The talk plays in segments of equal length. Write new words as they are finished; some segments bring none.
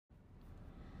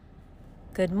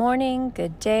Good morning,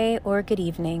 good day, or good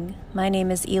evening. My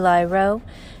name is Eli Rowe,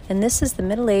 and this is the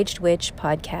Middle-Aged Witch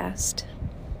Podcast.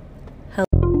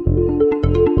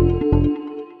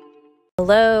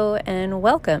 Hello, and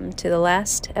welcome to the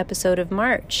last episode of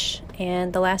March,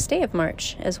 and the last day of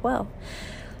March as well.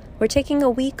 We're taking a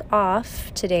week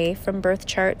off today from birth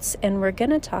charts, and we're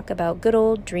going to talk about good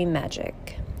old dream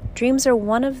magic. Dreams are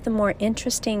one of the more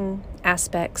interesting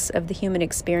aspects of the human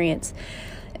experience.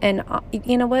 And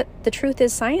you know what? The truth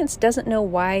is, science doesn't know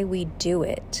why we do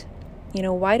it.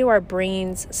 Why do our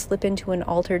brains slip into an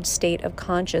altered state of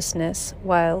consciousness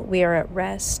while we are at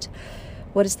rest?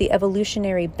 What is the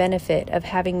evolutionary benefit of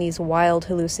having these wild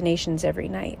hallucinations every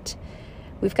night?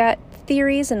 We've got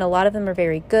theories, and a lot of them are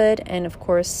very good. And of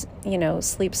course,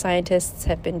 sleep scientists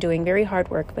have been doing very hard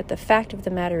work. But the fact of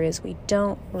the matter is, we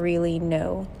don't really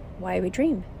know why we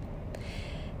dream.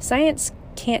 Science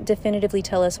can't definitively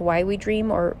tell us why we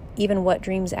dream or even what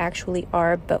dreams actually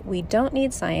are, but we don't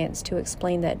need science to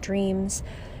explain that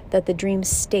the dream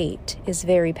state is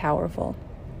very powerful.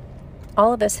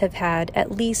 All of us have had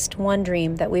at least one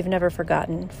dream that we've never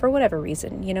forgotten for whatever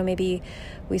reason. Maybe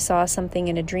we saw something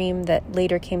in a dream that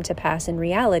later came to pass in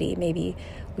reality. Maybe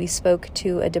we spoke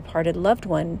to a departed loved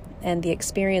one and the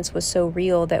experience was so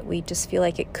real that we just feel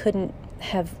like it couldn't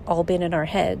have all been in our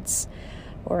heads.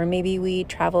 Or maybe we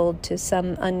traveled to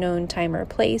some unknown time or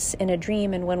place in a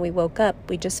dream, and when we woke up,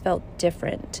 we just felt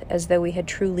different, as though we had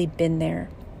truly been there.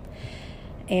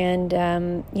 And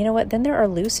you know what? Then there are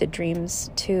lucid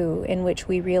dreams, too, in which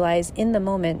we realize in the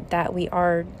moment that we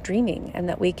are dreaming and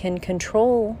that we can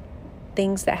control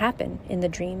things that happen in the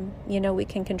dream. We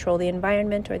can control the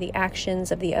environment or the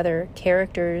actions of the other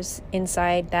characters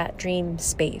inside that dream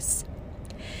space.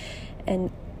 And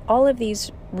all of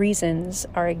these reasons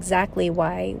are exactly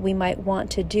why we might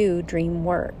want to do dream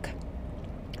work.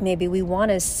 Maybe we want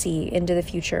to see into the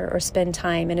future or spend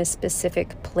time in a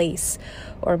specific place,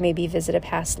 or maybe visit a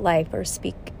past life or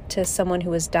speak to someone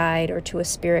who has died or to a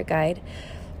spirit guide.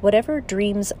 Whatever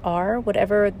dreams are,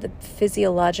 whatever the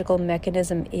physiological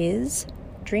mechanism is,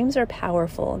 dreams are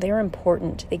powerful. They're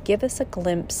important. They give us a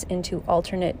glimpse into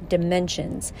alternate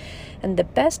dimensions. And the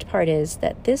best part is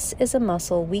that this is a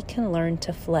muscle we can learn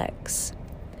to flex.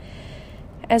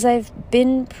 As I've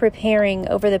been preparing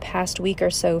over the past week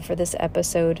or so for this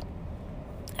episode,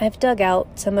 I've dug out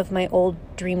some of my old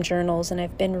dream journals and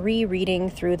I've been rereading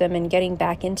through them and getting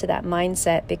back into that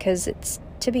mindset because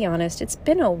to be honest, it's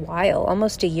been a while,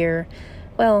 almost a year.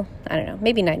 Well, I don't know,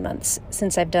 maybe 9 months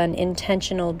since I've done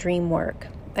intentional dream work.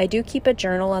 I do keep a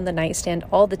journal on the nightstand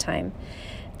all the time.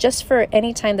 Just for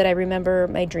any time that I remember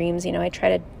my dreams, I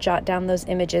try to jot down those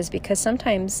images because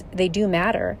sometimes they do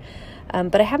matter.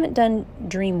 But I haven't done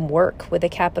dream work with a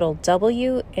capital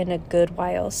W in a good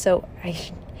while. So I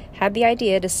had the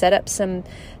idea to set up some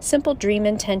simple dream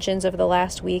intentions over the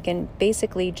last week and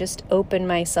basically just open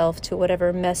myself to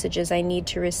whatever messages I need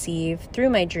to receive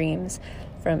through my dreams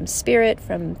from spirit,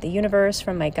 from the universe,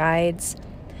 from my guides.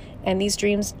 And these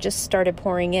dreams just started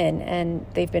pouring in, and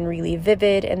they've been really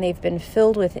vivid, and they've been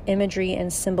filled with imagery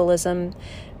and symbolism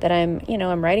that I'm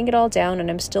writing it all down, and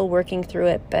I'm still working through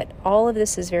it. But all of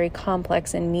this is very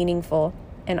complex and meaningful.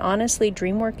 And honestly,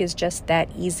 dream work is just that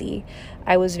easy.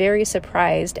 I was very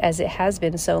surprised, as it has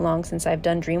been so long since I've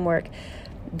done dream work,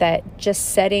 that just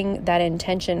setting that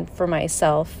intention for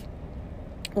myself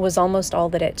was almost all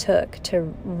that it took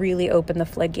to really open the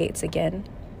floodgates again.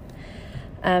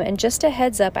 And just a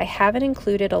heads up, I haven't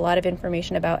included a lot of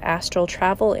information about astral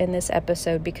travel in this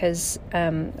episode because,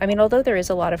 although there is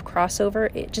a lot of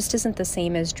crossover, it just isn't the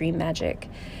same as dream magic.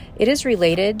 It is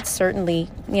related, certainly,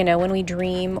 when we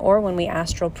dream or when we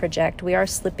astral project, we are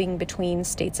slipping between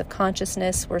states of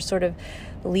consciousness. We're sort of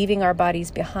leaving our bodies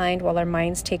behind while our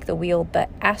minds take the wheel. But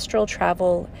astral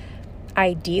travel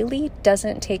ideally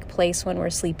doesn't take place when we're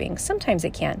sleeping. Sometimes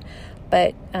it can,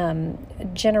 but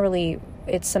generally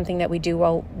it's something that we do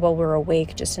while we're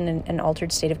awake, just in an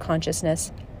altered state of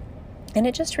consciousness. And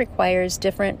it just requires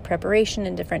different preparation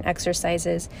and different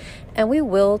exercises. And we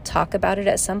will talk about it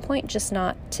at some point, just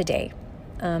not today.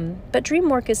 But dream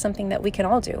work is something that we can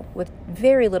all do with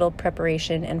very little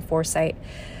preparation and foresight,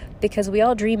 because we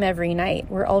all dream every night.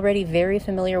 We're already very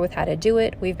familiar with how to do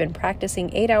it. We've been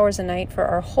practicing 8 hours a night for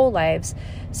our whole lives.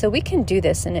 So we can do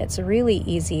this, and it's really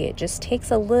easy. It just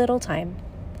takes a little time.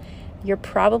 You're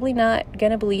probably not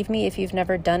going to believe me if you've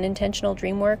never done intentional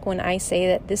dream work when I say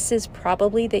that this is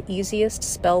probably the easiest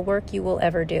spell work you will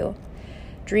ever do.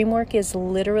 Dream work is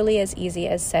literally as easy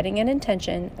as setting an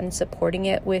intention and supporting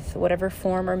it with whatever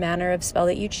form or manner of spell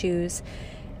that you choose,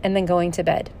 and then going to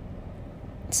bed.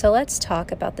 So let's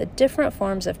talk about the different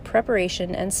forms of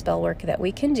preparation and spell work that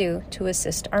we can do to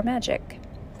assist our magic.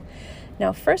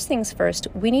 Now, first things first,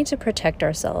 we need to protect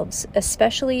ourselves,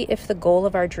 especially if the goal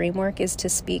of our dream work is to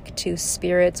speak to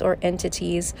spirits or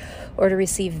entities or to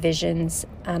receive visions.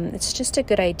 It's just a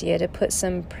good idea to put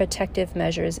some protective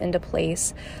measures into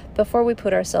place before we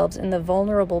put ourselves in the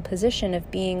vulnerable position of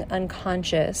being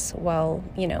unconscious while,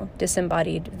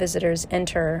 disembodied visitors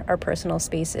enter our personal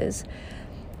spaces.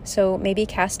 So maybe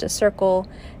cast a circle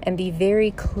and be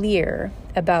very clear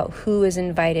about who is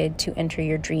invited to enter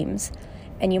your dreams.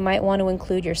 And you might want to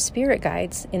include your spirit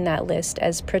guides in that list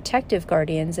as protective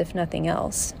guardians, if nothing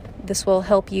else. This will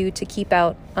help you to keep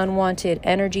out unwanted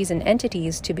energies and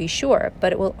entities, to be sure,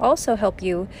 but it will also help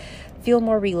you feel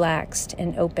more relaxed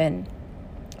and open,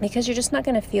 because you're just not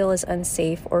going to feel as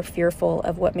unsafe or fearful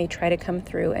of what may try to come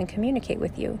through and communicate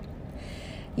with you.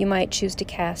 You might choose to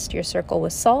cast your circle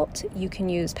with salt. You can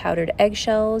use powdered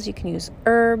eggshells. You can use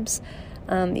herbs.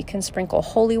 You can sprinkle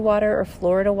holy water or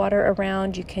Florida water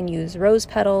around. You can use rose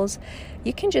petals.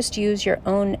 You can just use your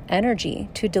own energy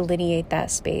to delineate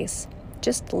that space.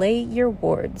 Just lay your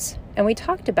wards. And we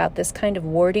talked about this kind of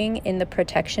warding in the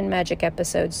protection magic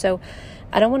episode, so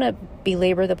I don't want to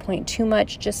belabor the point too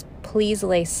much. Just please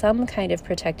lay some kind of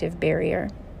protective barrier.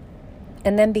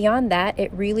 And then beyond that,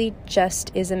 it really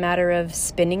just is a matter of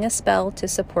spinning a spell to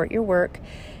support your work,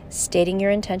 stating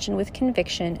your intention with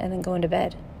conviction, and then going to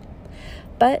bed.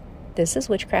 But this is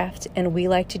witchcraft, and we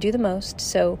like to do the most,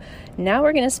 so now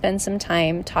we're going to spend some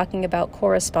time talking about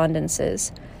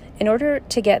correspondences. In order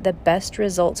to get the best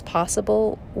results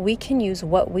possible, we can use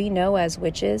what we know as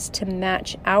witches to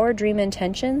match our dream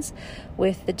intentions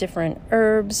with the different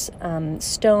herbs,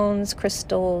 stones,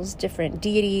 crystals, different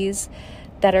deities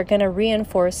that are going to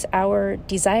reinforce our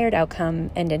desired outcome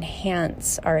and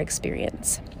enhance our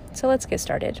experience. So let's get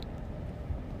started.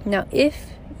 Now,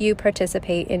 if you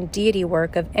participate in deity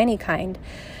work of any kind,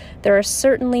 there are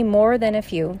certainly more than a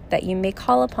few that you may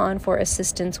call upon for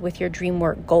assistance with your dream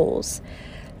work goals.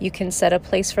 You can set a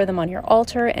place for them on your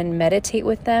altar and meditate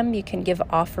with them. You can give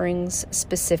offerings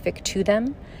specific to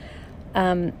them.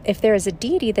 If there is a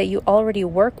deity that you already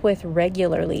work with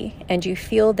regularly and you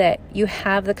feel that you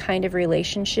have the kind of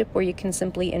relationship where you can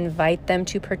simply invite them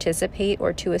to participate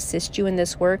or to assist you in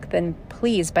this work, then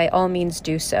please, by all means,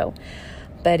 do so.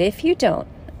 But if you don't,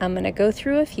 I'm going to go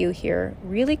through a few here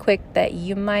really quick that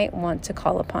you might want to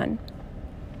call upon.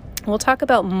 We'll talk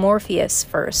about Morpheus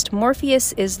first.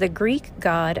 Morpheus is the Greek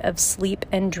god of sleep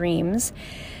and dreams.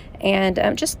 And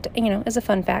as a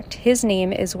fun fact, his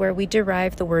name is where we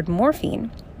derive the word morphine.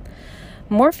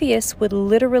 Morpheus would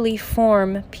literally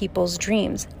form people's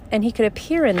dreams, and he could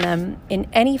appear in them in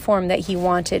any form that he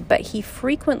wanted, but he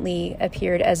frequently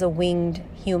appeared as a winged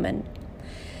human.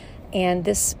 And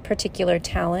this particular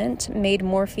talent made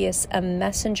Morpheus a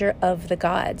messenger of the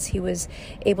gods. He was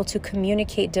able to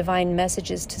communicate divine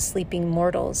messages to sleeping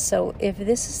mortals. So if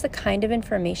this is the kind of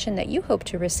information that you hope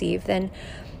to receive, then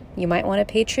you might want to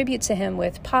pay tribute to him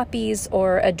with poppies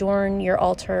or adorn your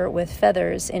altar with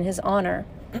feathers in his honor.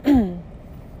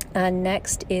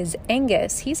 Next is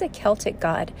Angus. He's a Celtic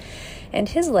god, and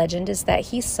his legend is that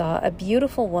he saw a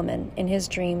beautiful woman in his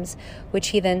dreams, which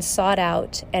he then sought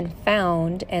out and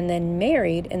found and then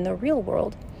married in the real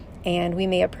world. And we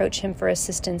may approach him for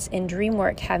assistance in dream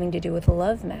work having to do with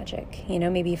love magic,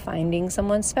 maybe finding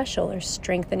someone special or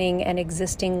strengthening an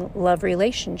existing love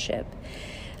relationship.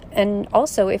 And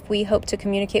also, if we hope to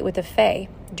communicate with the Fae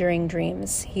during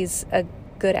dreams, he's a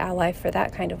good ally for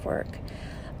that kind of work.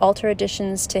 Altar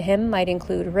additions to him might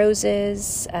include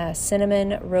roses,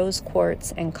 cinnamon, rose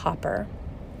quartz, and copper.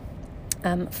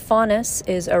 Faunus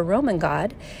is a Roman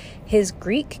god. His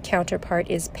Greek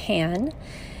counterpart is Pan.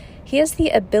 He has the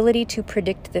ability to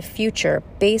predict the future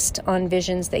based on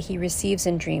visions that he receives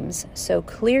in dreams. So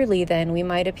clearly then we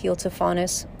might appeal to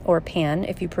Faunus, or Pan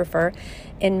if you prefer,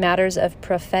 in matters of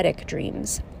prophetic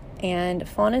dreams. And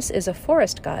Faunus is a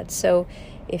forest god, so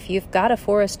if you've got a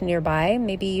forest nearby,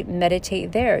 maybe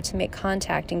meditate there to make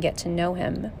contact and get to know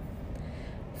him.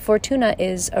 Fortuna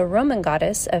is a Roman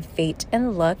goddess of fate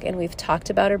and luck, and we've talked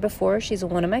about her before. She's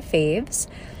one of my faves.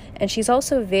 And she's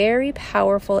also very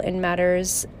powerful in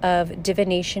matters of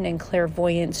divination and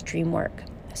clairvoyance dream work.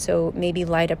 So maybe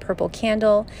light a purple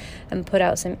candle and put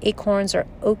out some acorns or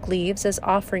oak leaves as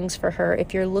offerings for her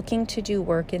if you're looking to do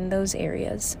work in those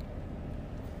areas.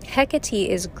 Hecate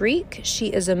is Greek. She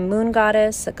is a moon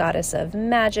goddess, a goddess of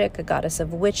magic, a goddess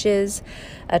of witches,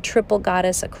 a triple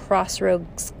goddess, a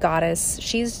crossroads goddess.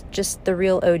 She's just the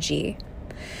real OG.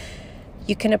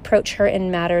 You can approach her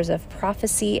in matters of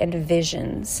prophecy and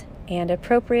visions. And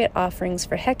appropriate offerings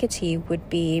for Hecate would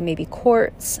be maybe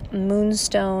quartz,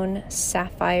 moonstone,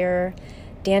 sapphire,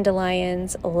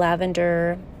 dandelions,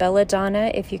 lavender,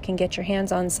 belladonna, if you can get your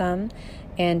hands on some,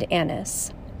 and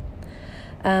anise.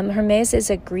 Hermes is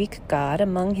a Greek god.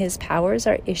 Among his powers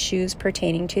are issues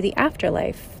pertaining to the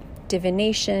afterlife,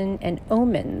 divination, and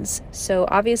omens. So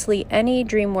obviously any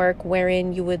dream work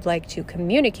wherein you would like to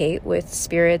communicate with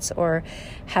spirits or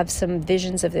have some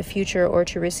visions of the future or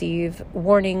to receive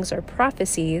warnings or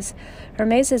prophecies,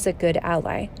 Hermes is a good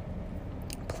ally.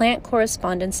 Plant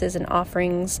correspondences and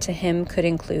offerings to him could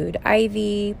include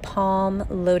ivy, palm,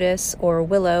 lotus, or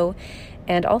willow,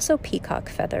 and also peacock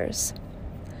feathers.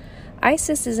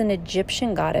 Isis is an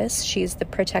Egyptian goddess. She's the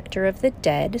protector of the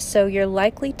dead, so you're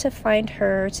likely to find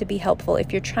her to be helpful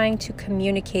if you're trying to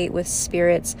communicate with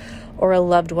spirits or a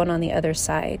loved one on the other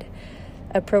side.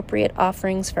 Appropriate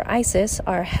offerings for Isis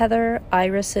are heather,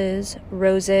 irises,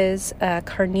 roses,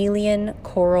 carnelian,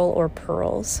 coral, or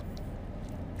pearls.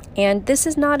 And this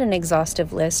is not an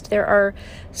exhaustive list. There are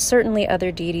certainly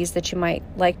other deities that you might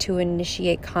like to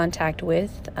initiate contact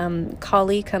with.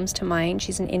 Kali comes to mind.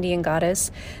 She's an Indian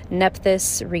goddess.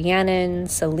 Nephthys, Rhiannon,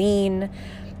 Selene.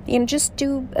 Just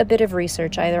do a bit of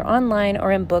research either online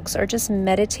or in books, or just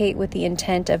meditate with the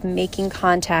intent of making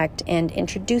contact and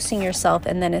introducing yourself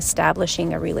and then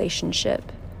establishing a relationship.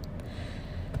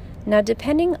 Now,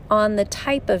 depending on the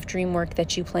type of dream work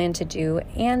that you plan to do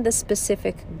and the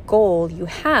specific goal you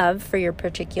have for your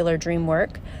particular dream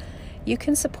work, you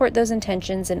can support those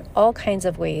intentions in all kinds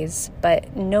of ways.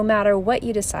 But no matter what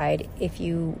you decide, if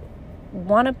you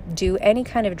want to do any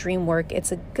kind of dream work,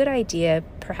 it's a good idea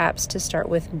perhaps to start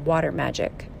with water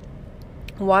magic.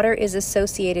 Water is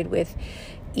associated with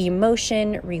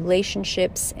emotion,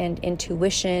 relationships, and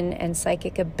intuition, and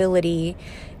psychic ability,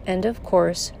 and of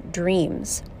course,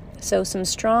 dreams. So some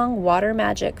strong water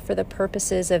magic for the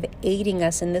purposes of aiding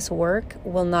us in this work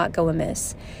will not go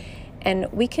amiss.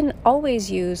 And we can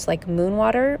always use like moon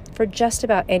water for just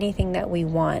about anything that we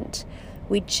want.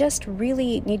 We just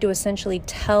really need to essentially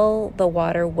tell the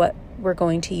water what we're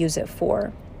going to use it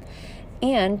for.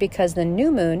 And because the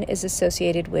new moon is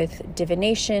associated with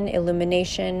divination,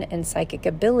 illumination, and psychic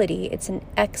ability, it's an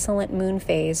excellent moon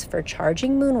phase for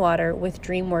charging moon water with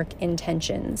dream work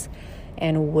intentions.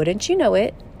 And wouldn't you know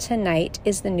it, tonight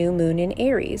is the new moon in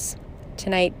Aries.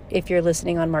 Tonight, if you're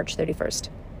listening on March 31st.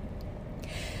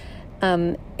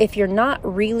 If you're not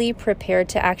really prepared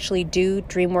to actually do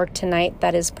dream work tonight,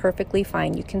 that is perfectly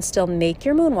fine. You can still make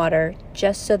your moon water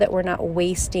just so that we're not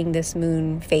wasting this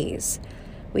moon phase.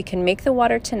 We can make the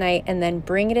water tonight and then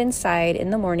bring it inside in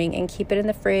the morning and keep it in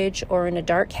the fridge or in a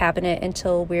dark cabinet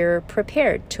until we're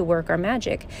prepared to work our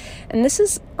magic. And this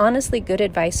is honestly good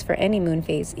advice for any moon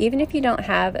phase. Even if you don't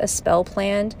have a spell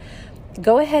planned,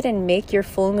 go ahead and make your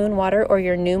full moon water or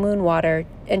your new moon water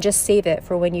and just save it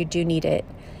for when you do need it.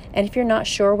 And if you're not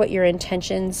sure what your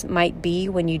intentions might be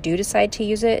when you do decide to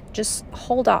use it, just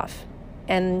hold off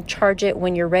and charge it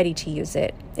when you're ready to use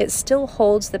it. It still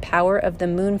holds the power of the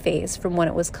moon phase from when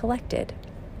it was collected.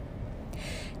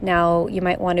 Now, you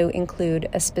might want to include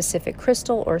a specific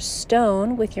crystal or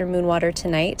stone with your moon water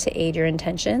tonight to aid your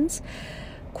intentions.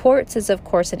 Quartz is, of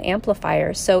course, an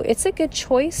amplifier, so it's a good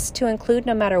choice to include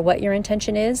no matter what your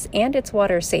intention is, and it's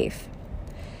water safe.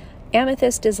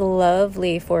 Amethyst is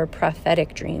lovely for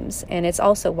prophetic dreams, and it's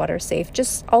also water safe.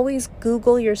 Just always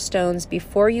Google your stones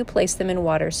before you place them in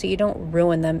water so you don't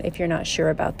ruin them if you're not sure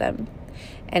about them.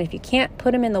 And if you can't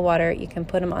put them in the water, you can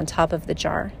put them on top of the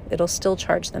jar. It'll still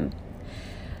charge them.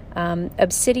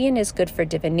 Obsidian is good for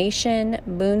divination.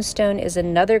 Moonstone is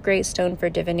another great stone for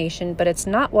divination, but it's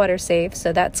not water safe,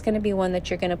 so that's going to be one that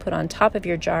you're going to put on top of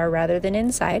your jar rather than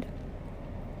inside.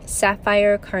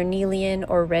 Sapphire, carnelian,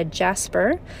 or red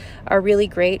jasper are really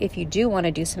great if you do want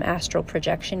to do some astral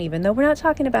projection, even though we're not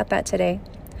talking about that today.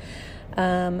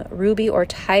 Ruby or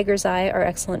tiger's eye are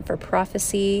excellent for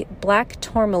prophecy. Black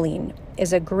tourmaline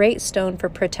is a great stone for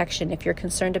protection if you're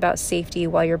concerned about safety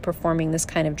while you're performing this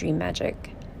kind of dream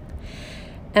magic.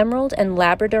 Emerald and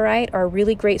labradorite are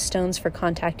really great stones for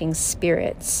contacting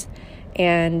spirits.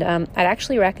 And I'd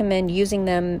actually recommend using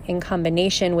them in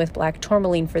combination with black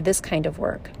tourmaline for this kind of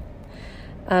work.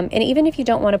 And even if you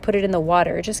don't want to put it in the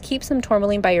water, just keep some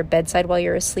tourmaline by your bedside while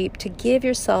you're asleep to give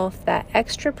yourself that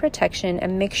extra protection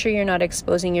and make sure you're not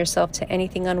exposing yourself to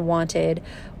anything unwanted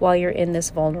while you're in this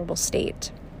vulnerable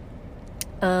state.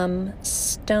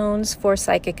 Stones for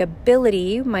psychic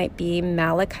ability might be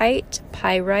malachite,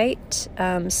 pyrite,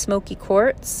 smoky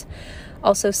quartz,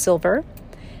 also silver.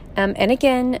 And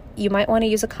again, you might want to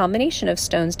use a combination of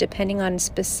stones depending on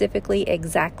specifically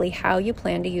exactly how you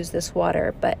plan to use this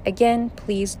water. But again,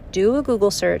 please do a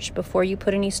Google search before you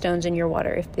put any stones in your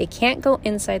water. If they can't go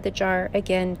inside the jar,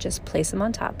 again, just place them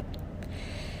on top.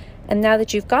 And now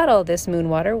that you've got all this moon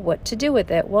water, what to do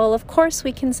with it? Well, of course,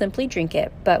 we can simply drink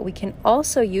it, but we can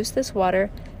also use this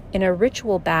water in a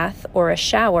ritual bath or a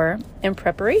shower in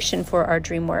preparation for our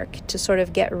dream work to sort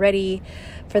of get ready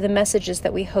for the messages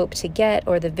that we hope to get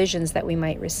or the visions that we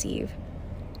might receive.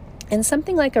 And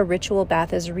something like a ritual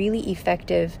bath is really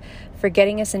effective for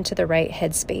getting us into the right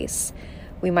headspace.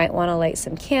 We might want to light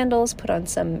some candles, put on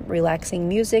some relaxing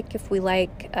music if we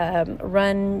like,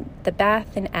 run the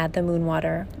bath and add the moon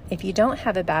water. If you don't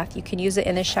have a bath, you can use it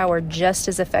in the shower just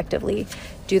as effectively.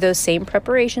 Do those same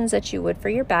preparations that you would for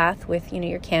your bath with,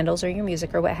 your candles or your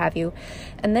music or what have you,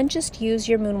 and then just use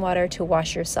your moon water to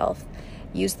wash yourself.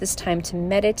 Use this time to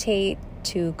meditate,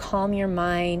 to calm your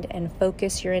mind and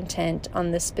focus your intent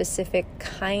on the specific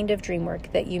kind of dream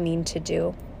work that you mean to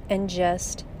do, and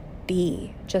just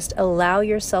be. Just allow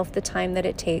yourself the time that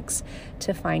it takes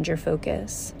to find your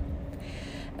focus.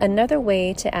 Another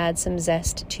way to add some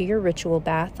zest to your ritual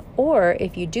bath, or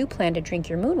if you do plan to drink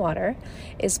your moon water,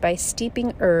 is by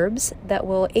steeping herbs that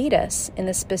will aid us in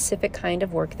the specific kind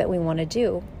of work that we want to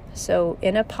do. So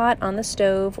in a pot on the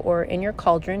stove or in your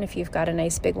cauldron, if you've got a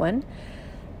nice big one,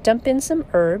 dump in some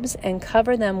herbs and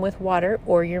cover them with water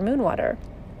or your moon water.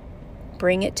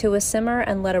 Bring it to a simmer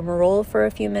and let them roll for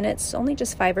a few minutes, only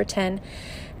just 5 or 10,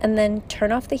 and then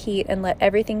turn off the heat and let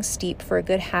everything steep for a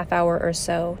good half hour or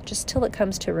so, just till it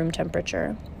comes to room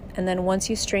temperature. And then once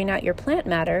you strain out your plant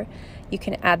matter, you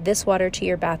can add this water to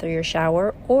your bath or your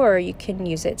shower, or you can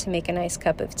use it to make a nice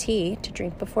cup of tea to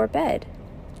drink before bed.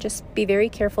 Just be very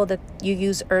careful that you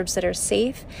use herbs that are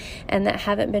safe and that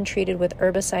haven't been treated with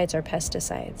herbicides or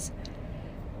pesticides.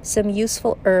 Some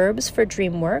useful herbs for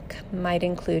dream work might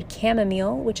include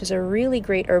chamomile, which is a really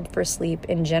great herb for sleep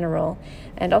in general,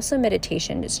 and also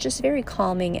meditation. It's just very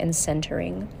calming and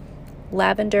centering.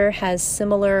 Lavender has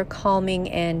similar calming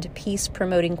and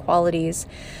peace-promoting qualities,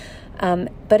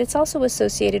 but it's also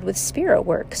associated with spirit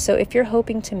work. So if you're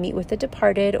hoping to meet with the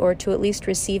departed or to at least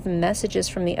receive messages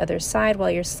from the other side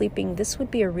while you're sleeping, this would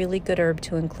be a really good herb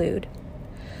to include.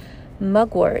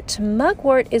 Mugwort.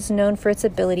 Mugwort is known for its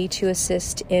ability to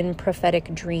assist in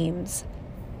prophetic dreams,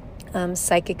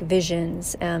 psychic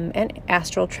visions, and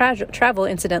astral travel,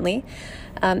 incidentally.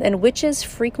 And witches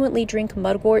frequently drink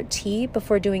mugwort tea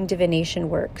before doing divination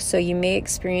work, so you may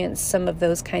experience some of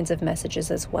those kinds of messages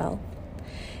as well.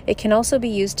 It can also be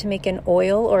used to make an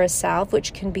oil or a salve,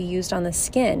 which can be used on the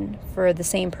skin for the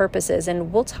same purposes.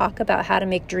 And we'll talk about how to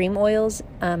make dream oils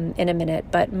in a minute.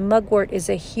 But mugwort is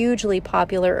a hugely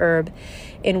popular herb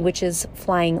in witches'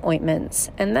 flying ointments.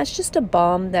 And that's just a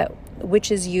balm that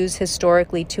witches use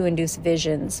historically to induce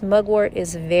visions. Mugwort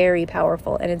is very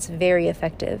powerful and it's very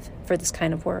effective for this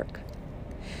kind of work.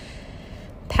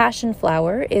 Passion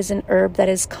flower is an herb that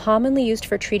is commonly used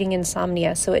for treating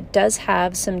insomnia, so it does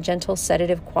have some gentle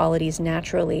sedative qualities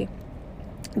naturally.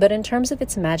 But in terms of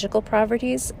its magical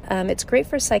properties, it's great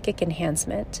for psychic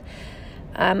enhancement.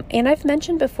 And I've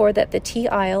mentioned before that the tea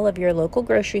aisle of your local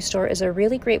grocery store is a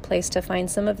really great place to find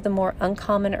some of the more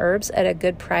uncommon herbs at a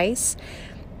good price.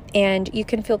 And you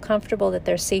can feel comfortable that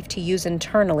they're safe to use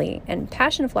internally. And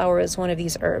passion flower is one of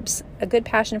these herbs. A good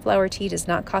passion flower tea does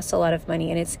not cost a lot of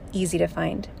money, and it's easy to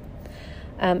find.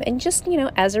 And just,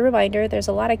 as a reminder, there's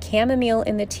a lot of chamomile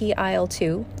in the tea aisle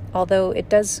too, although it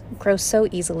does grow so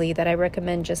easily that I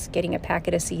recommend just getting a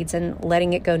packet of seeds and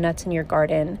letting it go nuts in your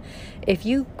garden. If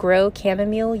you grow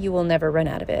chamomile, you will never run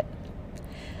out of it.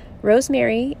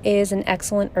 Rosemary is an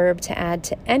excellent herb to add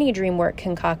to any dream work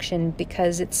concoction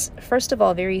because it's, first of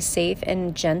all, very safe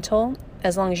and gentle,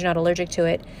 as long as you're not allergic to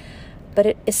it, but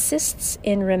it assists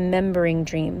in remembering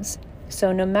dreams.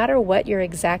 So no matter what your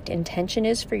exact intention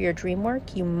is for your dream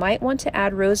work, you might want to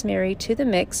add rosemary to the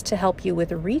mix to help you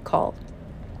with recall.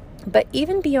 But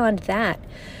even beyond that,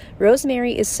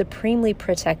 rosemary is supremely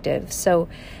protective. So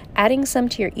adding some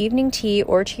to your evening tea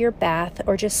or to your bath,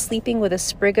 or just sleeping with a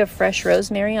sprig of fresh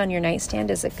rosemary on your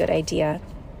nightstand is a good idea.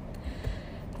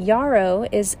 Yarrow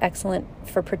is excellent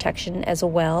for protection as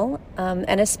well,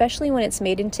 and especially when it's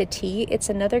made into tea, it's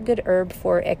another good herb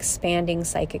for expanding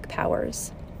psychic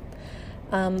powers.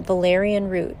 Valerian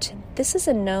root. This is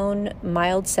a known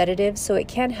mild sedative, so it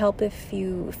can help if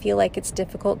you feel like it's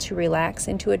difficult to relax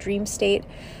into a dream state.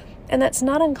 And that's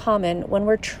not uncommon. When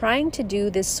we're trying to do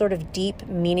this sort of deep,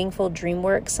 meaningful dream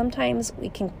work, sometimes we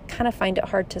can kind of find it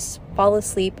hard to fall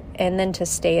asleep and then to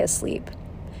stay asleep.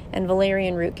 And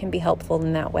valerian root can be helpful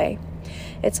in that way.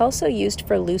 It's also used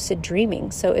for lucid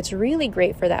dreaming, so it's really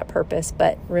great for that purpose,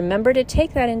 but remember to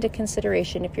take that into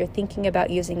consideration if you're thinking about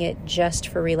using it just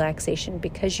for relaxation,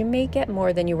 because you may get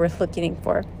more than you were looking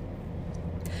for.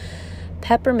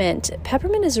 Peppermint.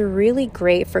 Peppermint is really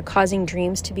great for causing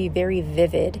dreams to be very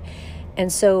vivid.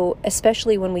 And so,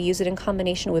 especially when we use it in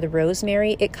combination with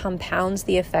rosemary, it compounds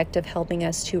the effect of helping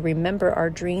us to remember our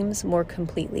dreams more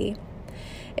completely.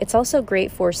 It's also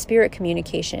great for spirit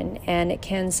communication, and it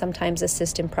can sometimes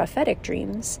assist in prophetic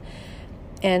dreams.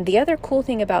 And the other cool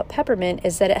thing about peppermint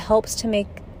is that it helps to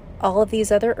make all of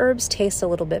these other herbs taste a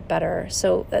little bit better.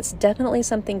 So that's definitely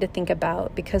something to think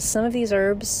about, because some of these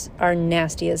herbs are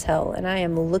nasty as hell. And I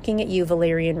am looking at you,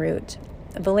 valerian root.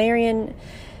 Valerian,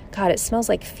 God, it smells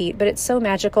like feet, but it's so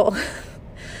magical.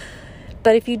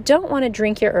 But if you don't want to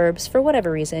drink your herbs for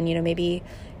whatever reason, maybe,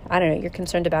 I don't know, you're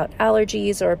concerned about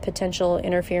allergies or potential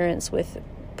interference with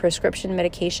prescription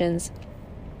medications,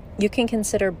 you can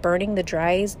consider burning the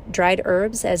dried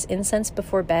herbs as incense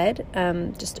before bed.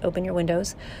 Just open your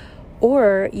windows.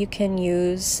 Or you can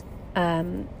use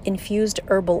infused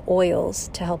herbal oils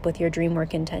to help with your dream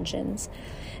work intentions.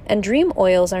 And dream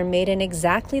oils are made in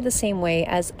exactly the same way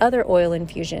as other oil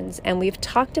infusions. And we've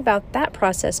talked about that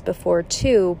process before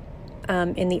too,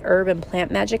 in the herb and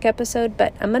plant magic episode,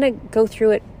 but I'm going to go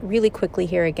through it really quickly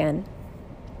here again.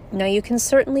 Now, you can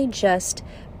certainly just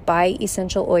buy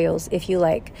essential oils if you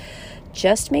like.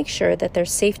 Just make sure that they're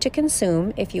safe to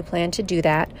consume if you plan to do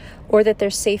that, or that they're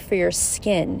safe for your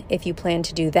skin if you plan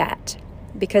to do that.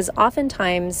 Because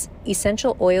oftentimes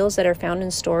essential oils that are found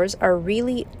in stores are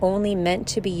really only meant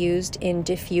to be used in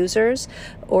diffusers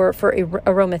or for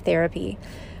aromatherapy,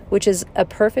 which is a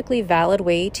perfectly valid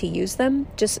way to use them.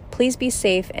 Just please be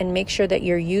safe and make sure that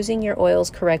you're using your oils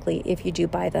correctly if you do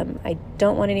buy them. I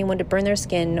don't want anyone to burn their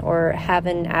skin or have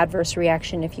an adverse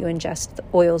reaction if you ingest the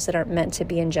oils that aren't meant to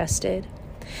be ingested.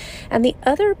 And the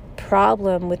other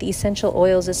problem with essential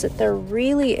oils is that they're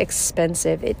really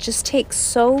expensive. It just takes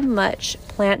so much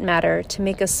plant matter to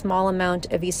make a small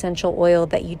amount of essential oil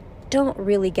that you don't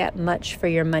really get much for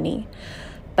your money.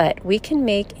 But we can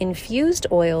make infused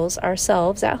oils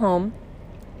ourselves at home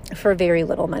for very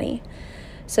little money.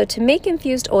 So to make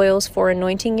infused oils for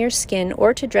anointing your skin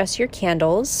or to dress your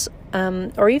candles,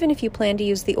 or even if you plan to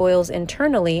use the oils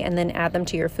internally and then add them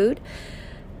to your food,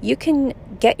 you can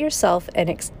get yourself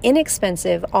an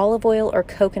inexpensive olive oil or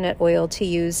coconut oil to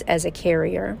use as a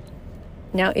carrier.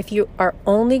 Now, if you are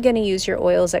only going to use your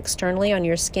oils externally on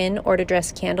your skin or to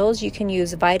dress candles, you can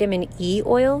use vitamin E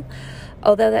oil,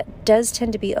 although that does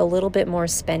tend to be a little bit more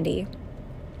spendy.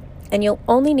 And you'll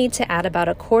only need to add about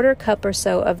 1/4 cup or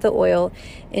so of the oil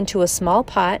into a small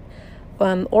pot,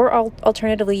 or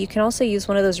alternatively, you can also use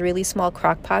one of those really small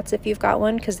crock pots if you've got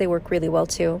one, because they work really well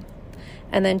too.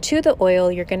 And then to the oil,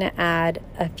 you're going to add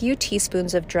a few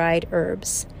teaspoons of dried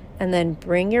herbs. And then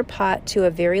bring your pot to a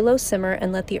very low simmer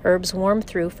and let the herbs warm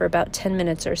through for about 10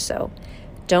 minutes or so.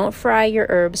 Don't fry your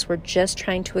herbs. We're just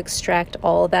trying to extract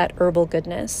all that herbal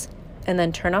goodness. And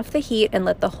then turn off the heat and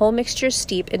let the whole mixture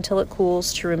steep until it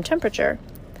cools to room temperature.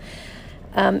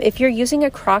 If you're using a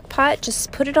crock pot,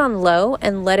 just put it on low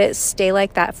and let it stay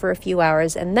like that for a few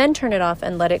hours, and then turn it off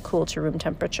and let it cool to room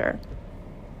temperature.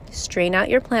 Strain out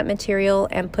your plant material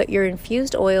and put your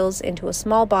infused oils into a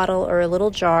small bottle or a little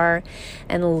jar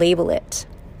and label it.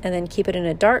 And then keep it in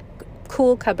a dark,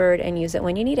 cool cupboard and use it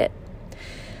when you need it.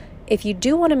 If you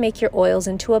do want to make your oils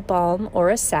into a balm or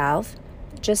a salve,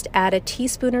 just add a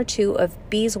teaspoon or 2 of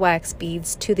beeswax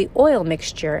beads to the oil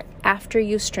mixture after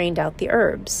you've strained out the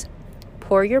herbs.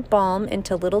 Pour your balm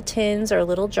into little tins or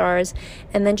little jars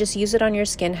and then just use it on your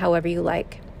skin however you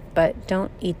like. But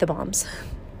don't eat the balms.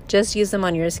 Just use them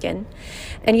on your skin.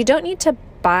 And you don't need to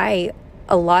buy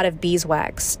a lot of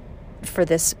beeswax for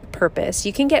this purpose.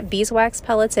 You can get beeswax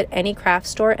pellets at any craft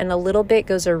store, and a little bit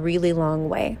goes a really long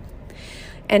way.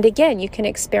 And again, you can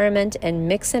experiment and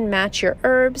mix and match your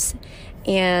herbs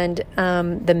and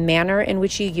the manner in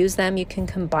which you use them. You can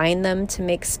combine them to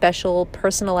make special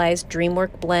personalized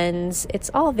dreamwork blends. It's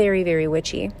all very, very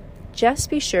witchy. Just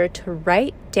be sure to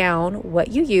write down what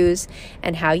you use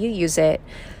and how you use it,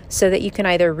 so that you can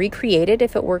either recreate it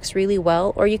if it works really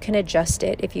well, or you can adjust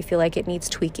it if you feel like it needs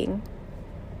tweaking.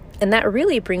 And that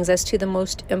really brings us to the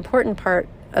most important part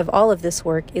of all of this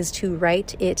work, is to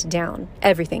write it down.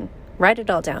 Everything. Write it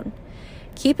all down.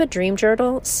 Keep a dream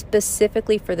journal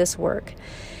specifically for this work,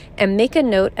 and make a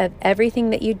note of everything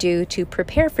that you do to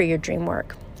prepare for your dream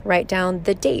work. Write down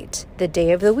the date, the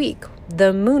day of the week,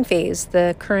 the moon phase,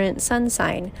 the current sun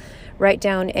sign. Write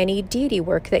down any deity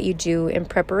work that you do in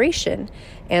preparation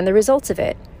and the results of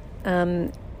it.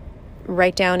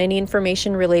 Write down any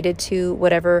information related to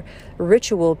whatever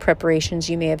ritual preparations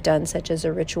you may have done, such as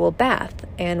a ritual bath,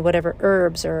 and whatever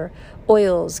herbs or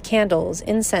oils, candles,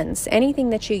 incense,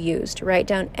 anything that you used. Write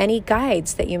down any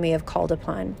guides that you may have called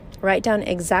upon. Write down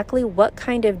exactly what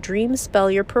kind of dream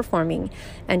spell you're performing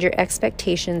and your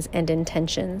expectations and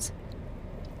intentions.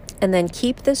 And then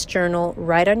keep this journal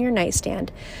right on your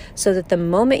nightstand so that the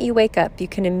moment you wake up, you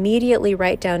can immediately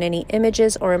write down any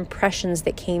images or impressions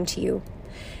that came to you.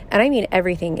 And I mean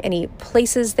everything, any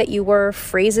places that you were,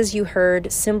 phrases you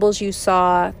heard, symbols you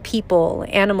saw, people,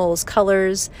 animals,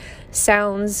 colors,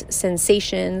 sounds,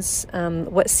 sensations.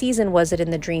 What season was it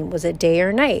in the dream? Was it day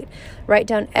or night? Write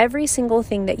down every single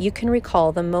thing that you can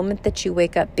recall the moment that you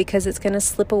wake up, because it's going to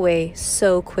slip away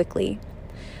so quickly.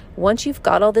 Once you've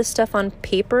got all this stuff on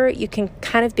paper, you can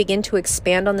kind of begin to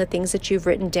expand on the things that you've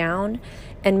written down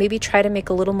and maybe try to make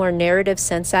a little more narrative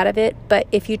sense out of it. But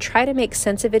if you try to make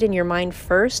sense of it in your mind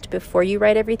first before you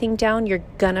write everything down, you're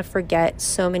gonna forget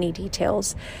so many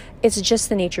details. It's just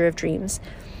the nature of dreams.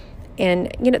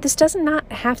 And, this does not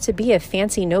have to be a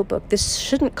fancy notebook. This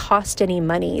shouldn't cost any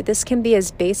money. This can be as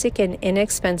basic and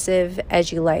inexpensive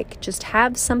as you like. Just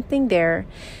have something there,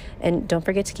 and don't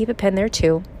forget to keep a pen there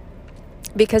too.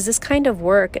 Because this kind of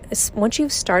work, once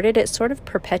you've started, it sort of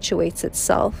perpetuates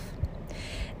itself.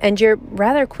 And you're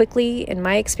rather quickly, in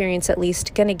my experience at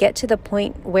least, going to get to the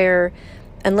point where,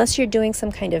 unless you're doing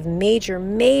some kind of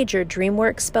major dream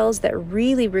work spells that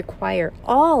really require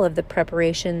all of the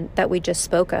preparation that we just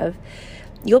spoke of,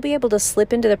 you'll be able to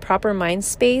slip into the proper mind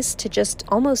space to just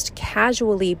almost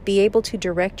casually be able to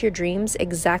direct your dreams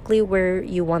exactly where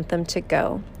you want them to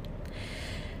go.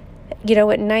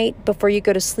 At night before you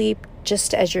go to sleep,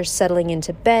 just as you're settling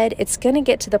into bed, it's going to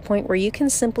get to the point where you can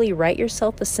simply write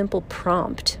yourself a simple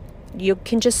prompt. You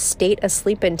can just state a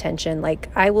sleep intention, like,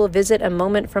 I will visit a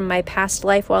moment from my past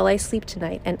life while I sleep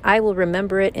tonight, and I will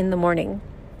remember it in the morning.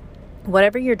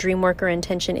 Whatever your dream work or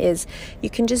intention is,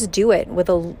 you can just do it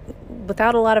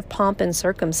without a lot of pomp and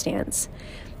circumstance.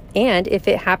 And if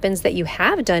it happens that you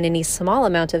have done any small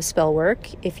amount of spell work,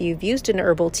 if you've used an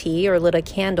herbal tea or lit a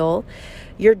candle,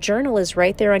 your journal is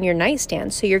right there on your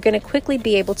nightstand. So you're going to quickly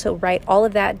be able to write all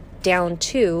of that down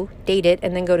too, date it,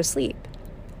 and then go to sleep.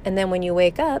 And then when you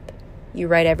wake up, you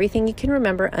write everything you can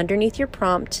remember underneath your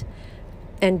prompt,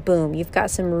 and boom, you've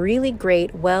got some really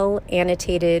great,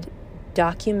 well-annotated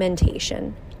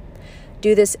documentation.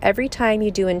 Do this every time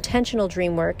you do intentional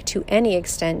dream work to any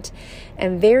extent,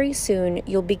 and very soon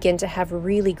you'll begin to have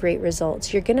really great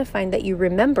results. You're going to find that you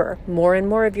remember more and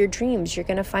more of your dreams. You're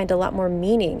going to find a lot more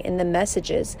meaning in the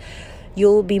messages.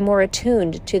 You'll be more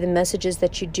attuned to the messages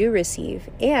that you do receive.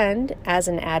 And as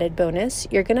an added bonus,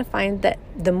 you're going to find that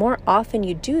the more often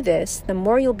you do this, the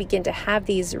more you'll begin to have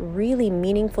these really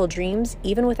meaningful dreams,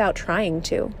 even without trying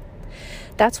to.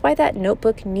 That's why that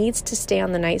notebook needs to stay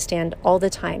on the nightstand all the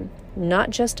time, not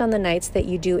just on the nights that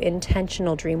you do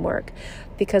intentional dream work.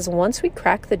 Because once we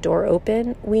crack the door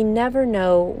open, we never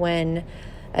know when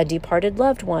a departed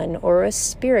loved one or a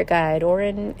spirit guide or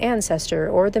an ancestor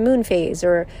or the moon phase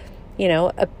or,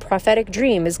 a prophetic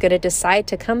dream is going to decide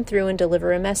to come through and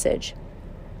deliver a message.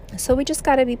 So we just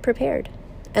got to be prepared.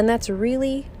 And that's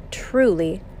really,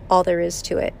 truly all there is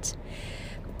to it.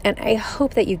 And I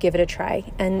hope that you give it a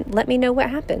try and let me know what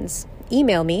happens.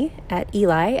 Email me at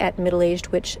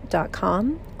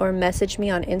eli@middleagedwitch.com or message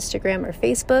me on Instagram or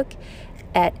Facebook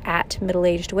at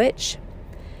middleagedwitch.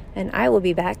 And I will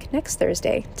be back next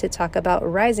Thursday to talk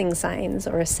about rising signs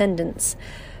or ascendants.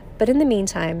 But in the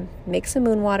meantime, make some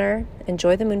moon water,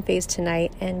 enjoy the moon phase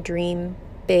tonight, and dream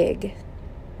big.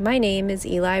 My name is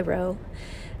Eli Rowe,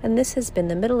 and this has been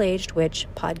the Middle Aged Witch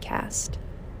Podcast.